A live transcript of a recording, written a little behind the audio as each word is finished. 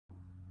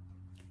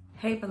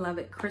Hey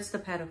beloved, Krista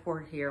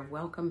Pettiford here.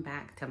 Welcome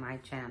back to my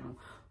channel.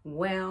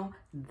 Well,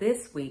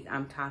 this week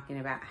I'm talking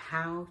about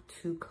how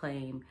to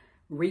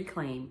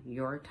reclaim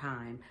your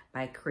time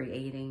by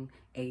creating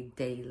a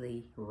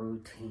daily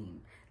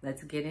routine.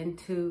 Let's get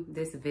into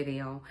this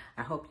video.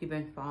 I hope you've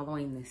been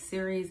following this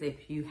series.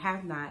 If you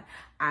have not,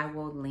 I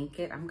will link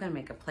it. I'm going to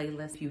make a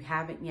playlist. If you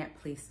haven't yet,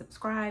 please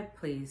subscribe,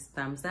 please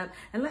thumbs up,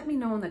 and let me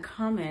know in the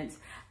comments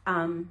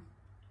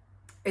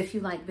if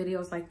you like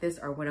videos like this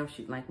or what else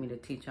you'd like me to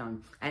teach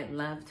on. I'd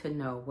love to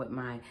know what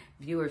my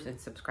viewers and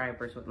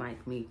subscribers would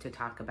like me to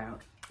talk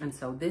about. And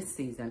so this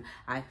season,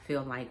 I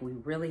feel like we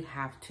really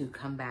have to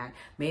come back.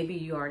 Maybe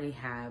you already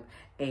have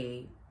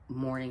a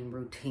morning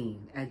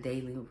routine, a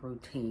daily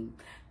routine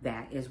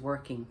that is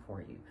working for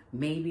you.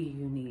 Maybe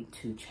you need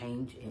to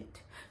change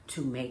it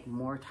to make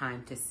more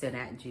time to sit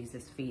at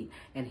Jesus' feet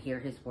and hear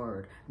his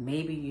word.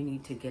 Maybe you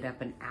need to get up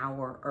an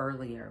hour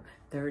earlier,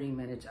 30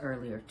 minutes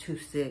earlier to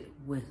sit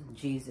with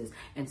Jesus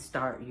and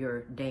start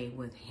your day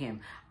with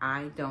him.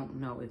 I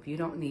don't know. If you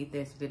don't need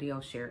this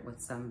video, share it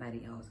with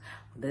somebody else.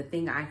 The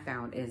thing I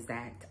found is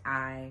that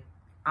I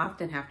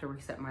often have to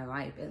reset my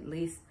life at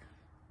least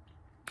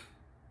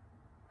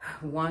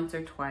once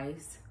or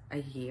twice a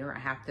year. I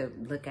have to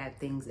look at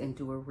things and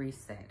do a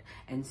reset.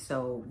 And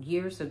so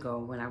years ago,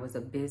 when I was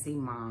a busy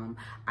mom,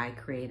 I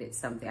created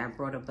something. I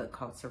wrote a book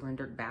called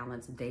Surrendered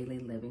Balance, Daily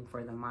Living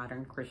for the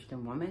Modern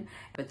Christian Woman.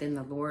 But then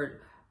the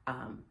Lord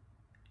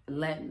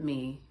led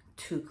me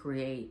to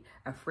create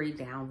a free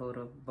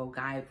downloadable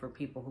guide for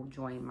people who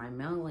join my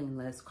mailing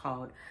list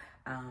called,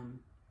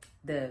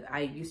 I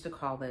used to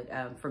call it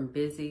From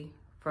Busy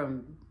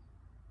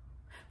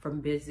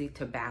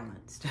to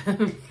Balanced.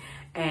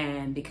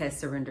 And because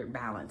surrendered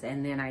balance.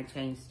 And then I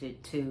changed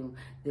it to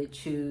the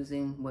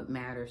Choosing What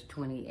Matters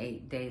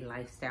 28-Day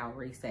Lifestyle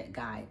Reset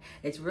Guide.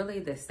 It's really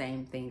the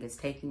same thing. It's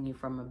taking you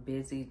from a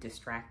busy,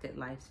 distracted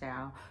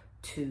lifestyle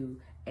to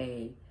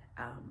an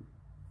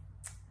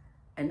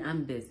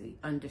unbusy,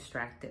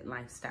 undistracted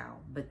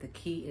lifestyle. But the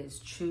key is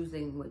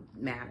choosing what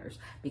matters,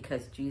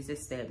 because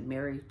Jesus said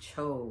Mary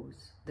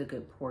chose the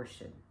good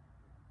portion.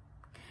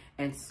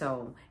 And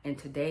so in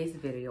today's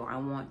video, I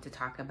want to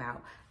talk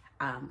about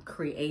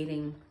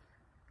creating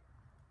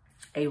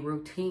a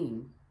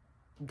routine,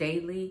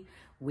 daily,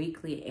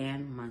 weekly,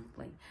 and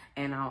monthly.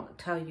 And I'll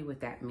tell you what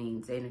that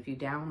means. And if you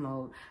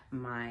download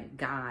my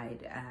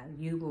guide,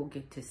 you will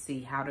get to see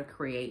how to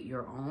create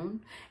your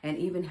own, and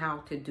even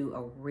how to do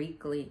a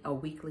weekly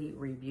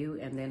review,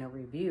 and then a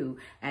review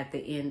at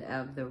the end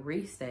of the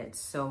reset,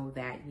 so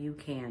that you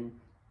can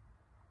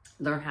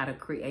learn how to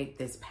create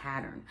this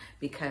pattern,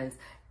 because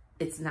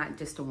it's not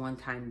just a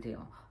one-time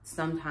deal.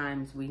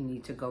 Sometimes we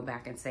need to go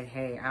back and say,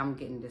 hey, I'm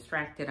getting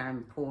distracted.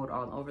 I'm pulled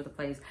all over the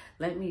place.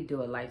 Let me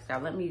do a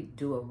lifestyle. Let me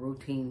do a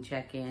routine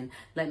check-in.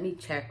 Let me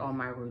check on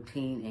my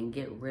routine and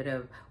get rid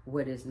of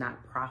what is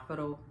not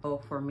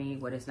profitable for me,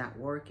 what is not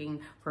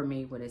working for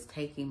me, what is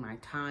taking my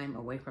time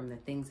away from the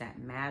things that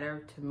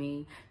matter to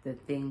me, the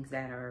things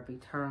that are of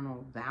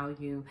eternal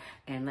value.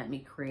 And let me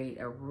create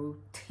a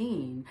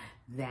routine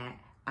that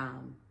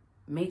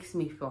makes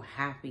me feel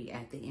happy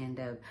at the end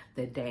of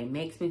the day,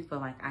 makes me feel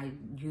like I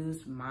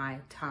use my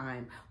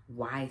time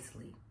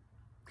wisely,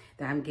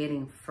 that I'm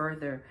getting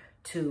further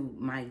to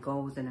my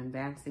goals and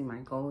advancing my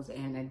goals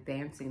and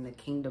advancing the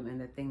kingdom and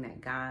the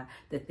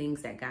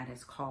things that God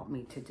has called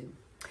me to do.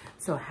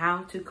 So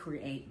how to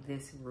create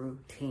this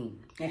routine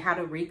and how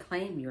to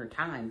reclaim your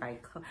time by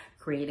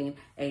creating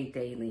a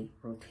daily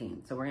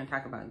routine. So we're going to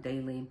talk about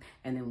daily,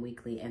 and then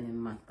weekly, and then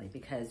monthly,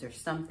 because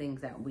there's some things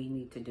that we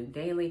need to do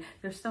daily.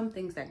 There's some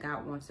things that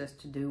God wants us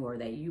to do, or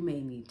that you may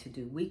need to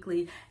do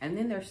weekly. And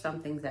then there's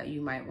some things that you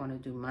might want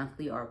to do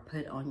monthly, or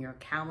put on your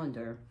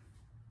calendar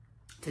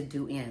to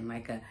do in,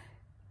 like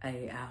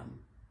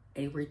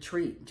a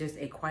retreat, just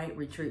a quiet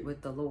retreat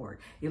with the Lord.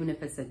 Even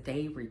if it's a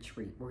day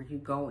retreat where you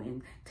go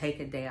and take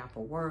a day off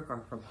of work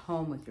or from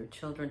home with your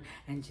children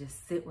and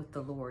just sit with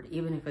the Lord.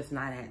 Even if it's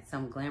not at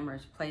some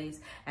glamorous place,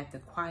 at the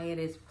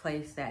quietest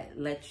place that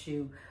lets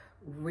you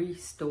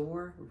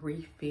restore,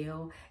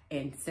 refill,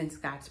 and sense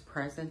God's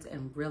presence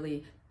and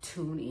really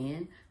tune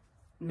in.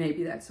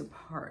 Maybe that's a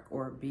park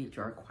or a beach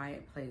or a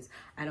quiet place.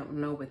 I don't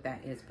know what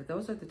that is, but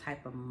those are the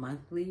type of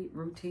monthly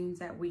routines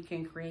that we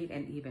can create,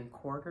 and even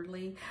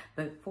quarterly.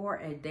 But for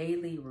a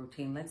daily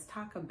routine, let's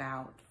talk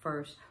about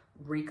first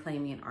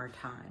reclaiming our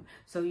time.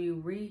 So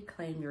you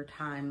reclaim your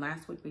time.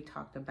 Last week we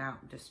talked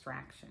about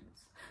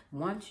distractions.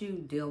 Once you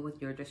deal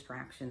with your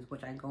distractions,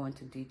 which I go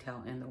into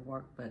detail in the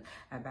workbook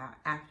about,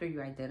 after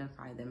you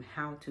identify them,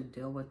 how to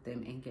deal with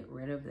them and get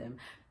rid of them,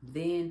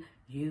 then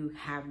you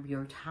have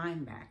your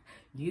time back.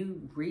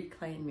 You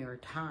reclaim your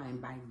time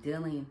by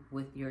dealing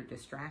with your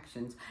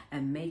distractions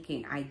and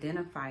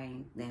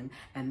identifying them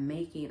and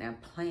making a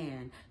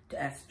plan,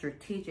 a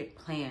strategic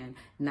plan,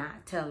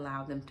 not to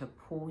allow them to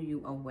pull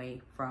you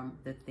away from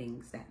the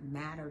things that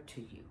matter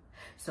to you.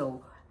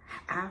 So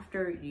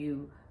after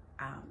you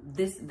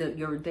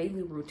your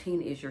daily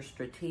routine is your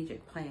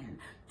strategic plan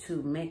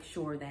to make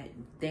sure that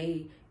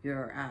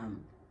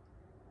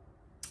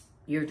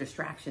Your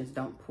distractions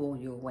don't pull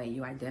you away.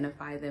 You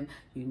identify them.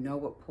 You know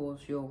what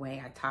pulls you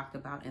away. I talked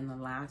about in the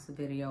last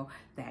video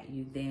that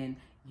you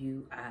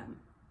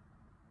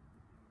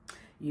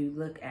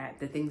look at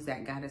the things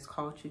that God has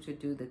called you to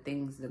do,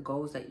 the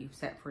goals that you've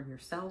set for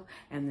yourself,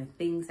 and the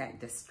things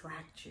that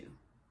distract you,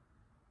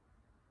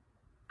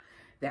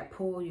 that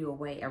pull you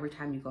away every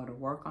time you go to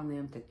work on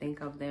them, to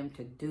think of them,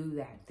 to do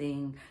that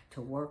thing,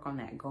 to work on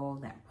that goal,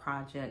 that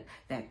project,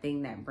 that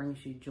thing that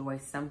brings you joy.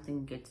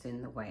 Something gets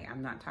in the way.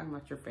 I'm not talking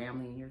about your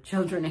family and your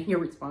children and your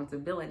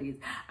responsibilities.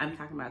 I'm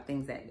talking about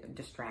things that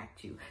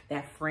distract you.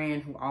 That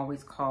friend who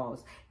always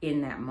calls in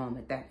that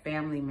moment, that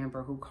family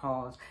member who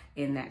calls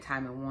in that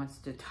time and wants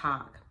to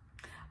talk,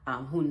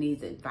 who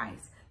needs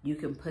advice. You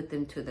can put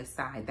them to the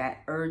side.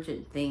 That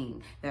urgent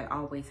thing that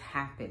always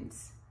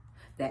happens,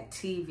 that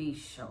TV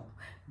show,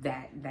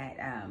 that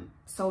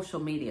social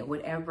media,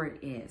 whatever it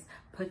is,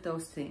 put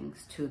those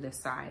things to the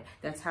side.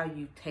 That's how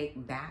you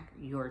take back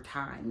your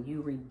time.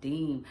 You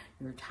redeem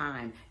your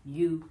time.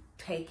 You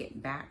take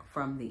it back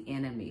from the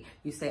enemy.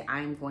 You say,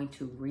 I'm going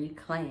to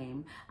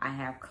reclaim. I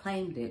have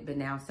claimed it, but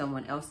now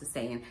someone else is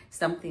saying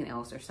something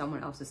else, or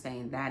someone else is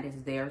saying that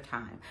is their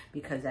time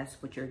because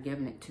that's what you're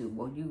giving it to.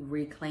 Well, you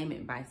reclaim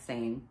it by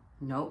saying,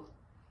 nope,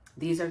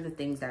 these are the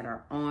things that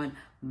are on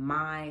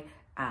my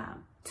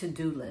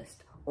to-do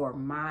list or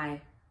my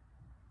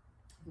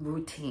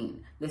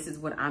routine. This is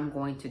what I'm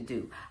going to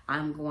do.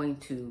 I'm going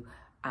to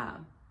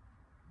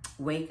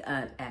wake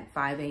up at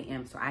 5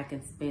 a.m. so I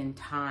can spend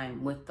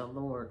time with the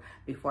Lord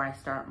before I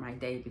start my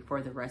day,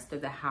 before the rest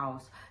of the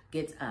house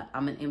gets up.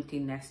 I'm an empty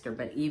nester,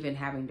 but even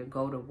having to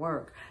go to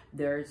work,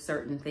 there are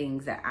certain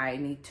things that I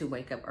need to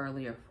wake up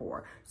earlier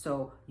for.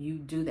 So you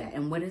do that.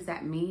 And what does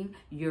that mean?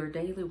 Your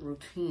daily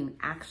routine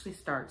actually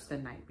starts the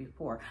night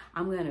before.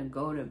 I'm going to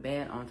go to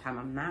bed on time.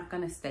 I'm not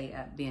going to stay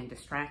up being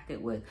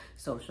distracted with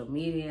social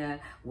media,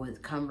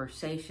 with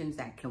conversations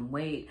that can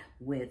wait,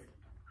 with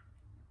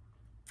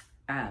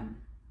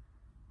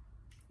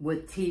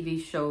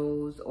TV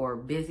shows, or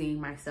busying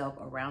myself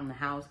around the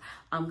house.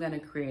 I'm going to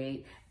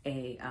create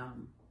a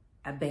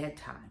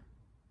bedtime,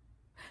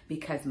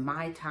 because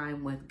my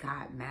time with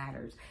God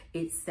matters.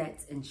 It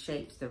sets and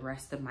shapes the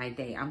rest of my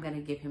day. I'm going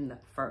to give him the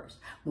first.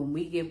 When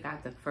we give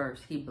God the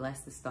first, he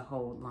blesses the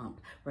whole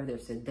lump, whether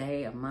it's a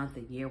day, a month,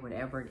 a year,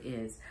 whatever it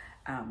is.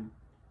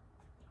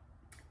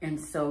 And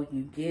so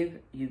you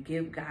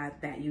give God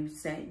that. You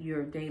set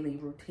your daily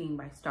routine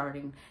by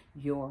starting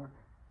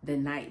the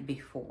night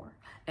before.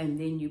 And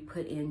then you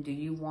put in, do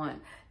you want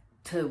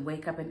to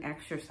wake up and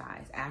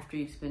exercise after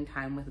you spend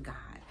time with God?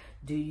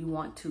 Do you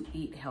want to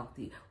eat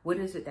healthy? What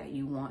is it that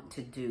you want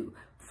to do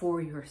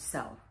for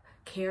yourself?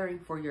 Caring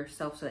for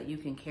yourself so that you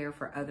can care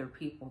for other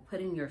people,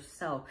 putting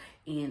yourself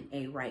in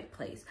a right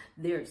place.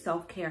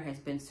 Self-care has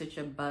been such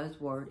a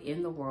buzzword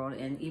in the world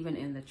and even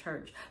in the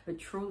church, but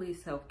truly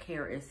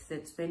self-care is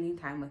spending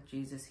time with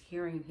Jesus,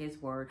 hearing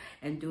his word,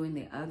 and doing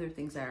the other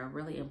things that are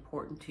really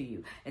important to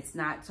you. It's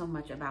not so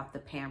much about the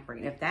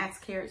pampering. If that's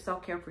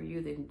self-care for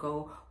you, then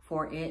go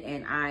for it.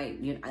 And I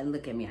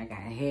look at me, I got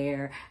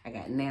hair, I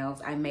got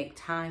nails, I make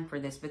time for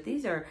this, but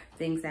these are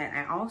things that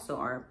I also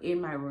are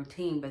in my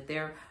routine, but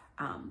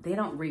they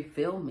don't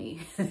refill me.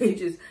 They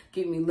just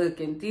keep me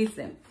looking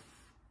decent.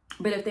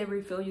 But if they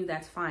refill you,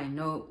 that's fine.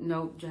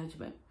 No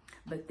judgment.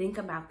 But think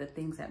about the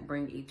things that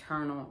bring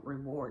eternal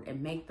reward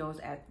and make those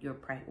at your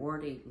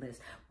priority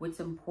list. What's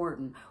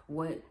important,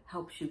 what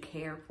helps you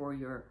care for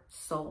your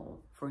soul,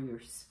 for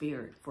your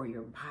spirit, for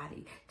your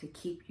body, to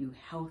keep you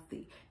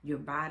healthy. Your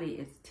body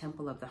is the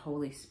temple of the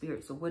Holy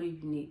Spirit. So what do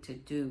you need to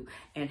do?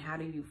 And how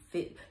do you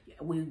fit?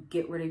 We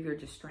get rid of your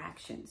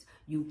distractions.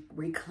 You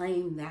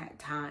reclaim that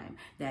time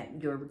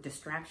that your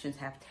distractions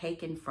have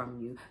taken from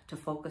you to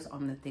focus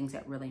on the things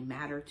that really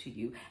matter to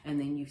you. And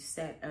then you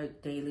set a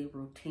daily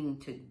routine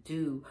to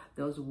do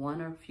those one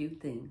or few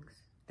things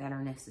that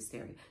are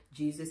necessary.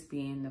 Jesus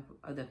being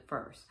the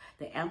first.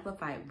 The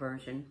Amplified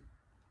version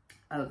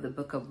of the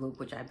book of Luke,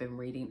 which I've been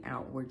reading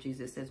out, where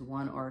Jesus says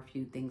one or a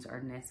few things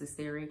are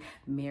necessary.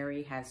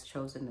 Mary has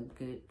chosen the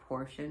good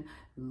portion.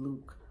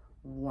 Luke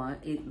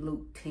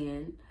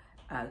 10,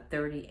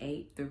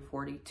 38 through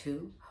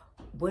 42.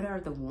 What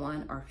are the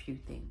one or few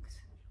things?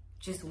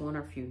 Just one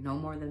or few, no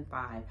more than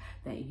 5,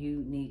 that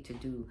you need to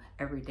do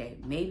every day.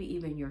 Maybe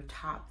even your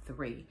top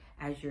 3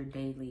 as your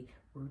daily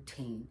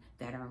routine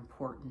that are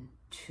important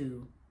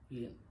to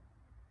you.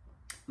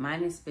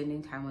 Mine is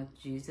spending time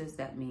with Jesus.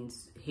 That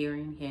means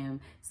hearing him,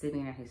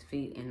 sitting at his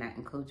feet, and that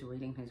includes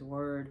reading his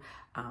word.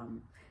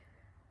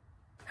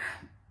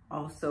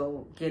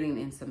 Also getting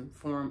in some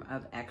form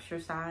of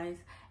exercise,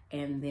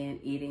 and then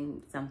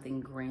eating something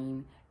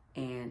green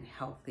and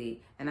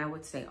healthy. And I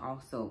would say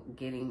also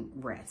getting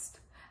rest,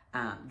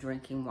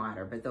 drinking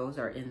water. But those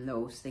are in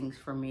those things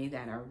for me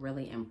that are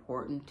really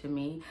important to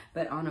me.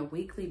 But on a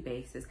weekly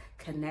basis,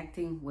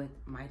 connecting with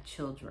my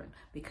children,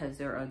 because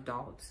they're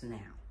adults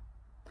now.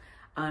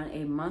 On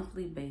a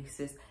monthly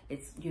basis,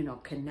 it's,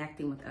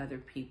 connecting with other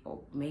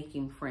people,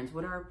 making friends.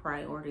 What are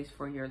priorities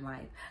for your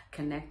life?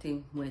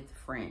 Connecting with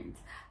friends,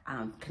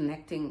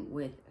 connecting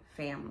with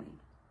family.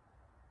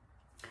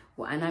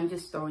 Well, and I'm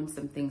just throwing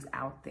some things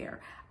out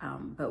there.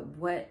 But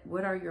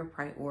what are your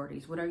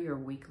priorities? What are your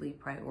weekly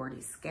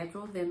priorities?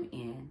 Schedule them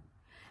in.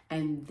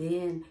 And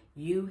then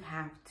you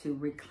have to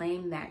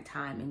reclaim that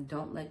time, and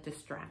don't let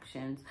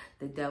distractions,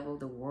 the devil,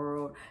 the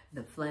world,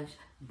 the flesh,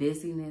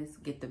 busyness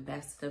get the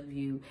best of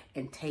you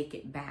and take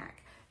it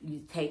back.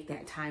 You take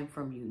that time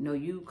from you. No,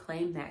 you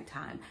claim that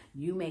time.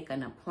 You make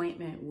an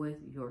appointment with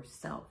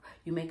yourself.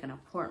 You make an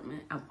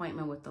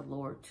appointment with the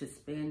Lord to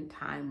spend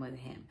time with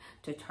him,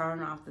 to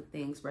turn off the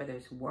things, whether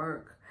it's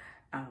work,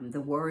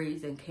 the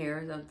worries and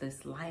cares of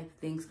this life.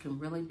 Things can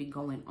really be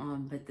going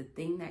on, but the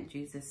thing that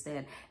Jesus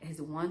said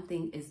is one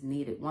thing is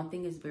needed. One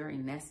thing is very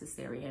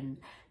necessary, and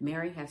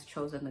Mary has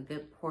chosen the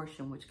good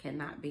portion, which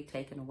cannot be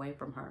taken away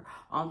from her.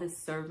 All this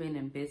serving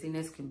and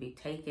busyness can be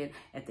taken.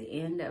 At the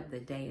end of the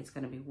day, it's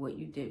going to be what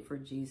you did for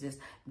Jesus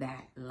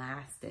that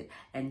lasted.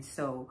 And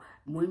so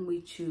when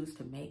we choose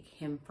to make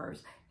him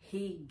first,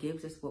 he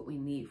gives us what we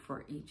need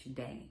for each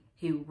day.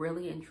 He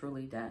really and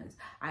truly does.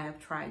 I have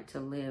tried to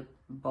live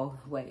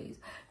both ways.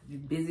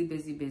 Busy,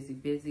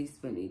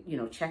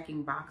 spending,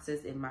 checking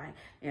boxes in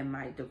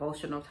my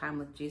devotional time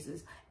with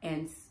Jesus,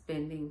 and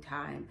spending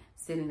time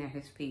sitting at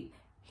his feet,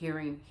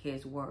 hearing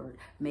his word,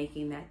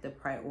 making that the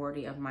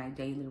priority of my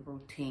daily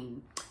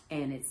routine.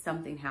 And it's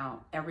something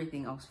how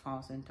everything else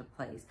falls into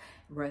place,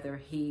 whether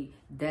he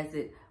does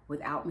it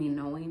without me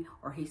knowing,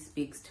 or he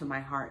speaks to my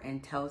heart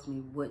and tells me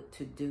what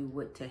to do,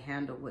 what to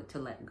handle, what to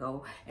let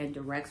go, and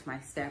directs my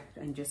steps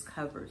and just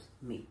covers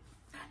me.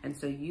 And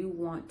so you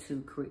want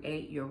to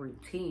create your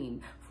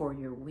routine for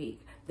your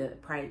week,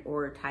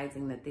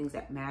 prioritizing the things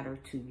that matter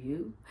to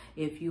you.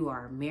 If you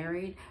are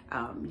married,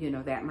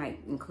 that might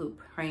include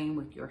praying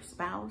with your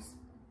spouse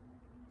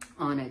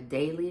on a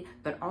daily,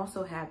 but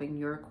also having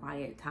your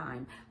quiet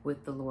time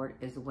with the Lord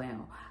as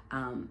well.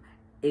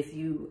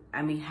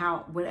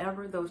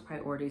 Whatever those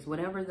priorities,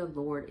 whatever the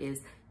Lord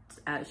is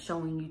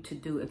showing you to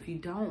do, if you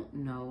don't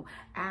know,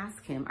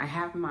 ask him. I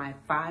have my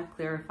 5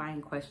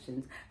 clarifying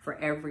questions for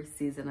every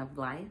season of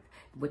life,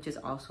 which is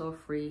also a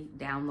free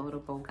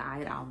downloadable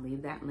guide. I'll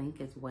leave that link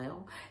as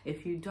well.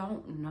 If you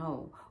don't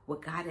know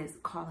what God is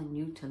calling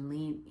you to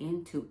lean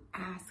into,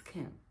 ask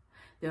him.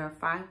 There are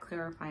 5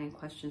 clarifying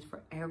questions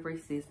for every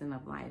season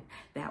of life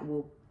that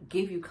will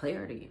give you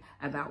clarity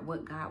about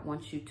what God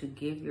wants you to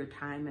give your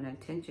time and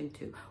attention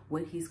to,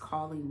 what he's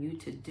calling you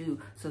to do.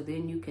 So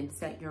then you can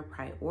set your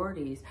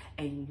priorities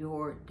and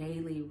your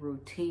daily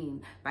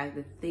routine by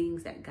the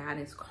things that God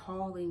is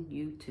calling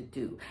you to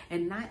do,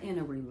 and not in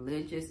a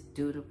religious,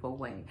 dutiful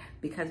way.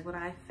 Because what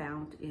I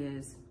found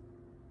is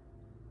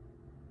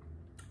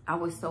I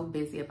was so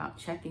busy about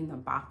checking the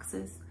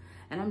boxes,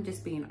 and I'm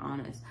just being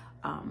honest,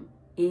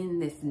 in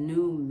this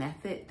new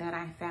method that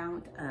I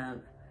found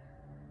of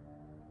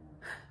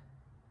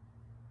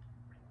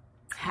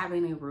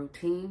having a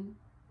routine,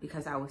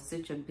 because I was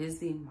such a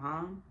busy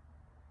mom,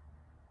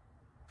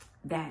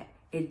 that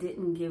it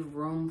didn't give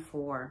room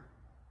for,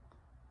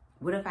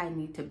 what if I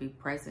need to be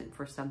present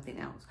for something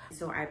else?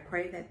 So I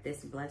pray that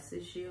this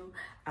blesses you.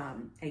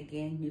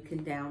 Again, you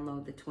can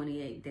download the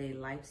 28-day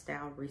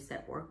lifestyle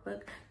reset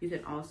workbook. You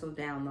can also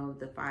download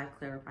the 5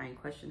 clarifying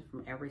questions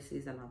from every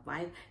season of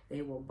life.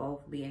 They will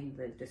both be in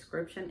the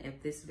description.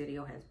 If this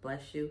video has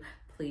blessed you,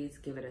 please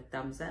give it a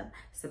thumbs up,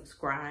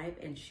 subscribe,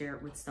 and share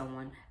it with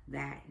someone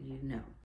that you know.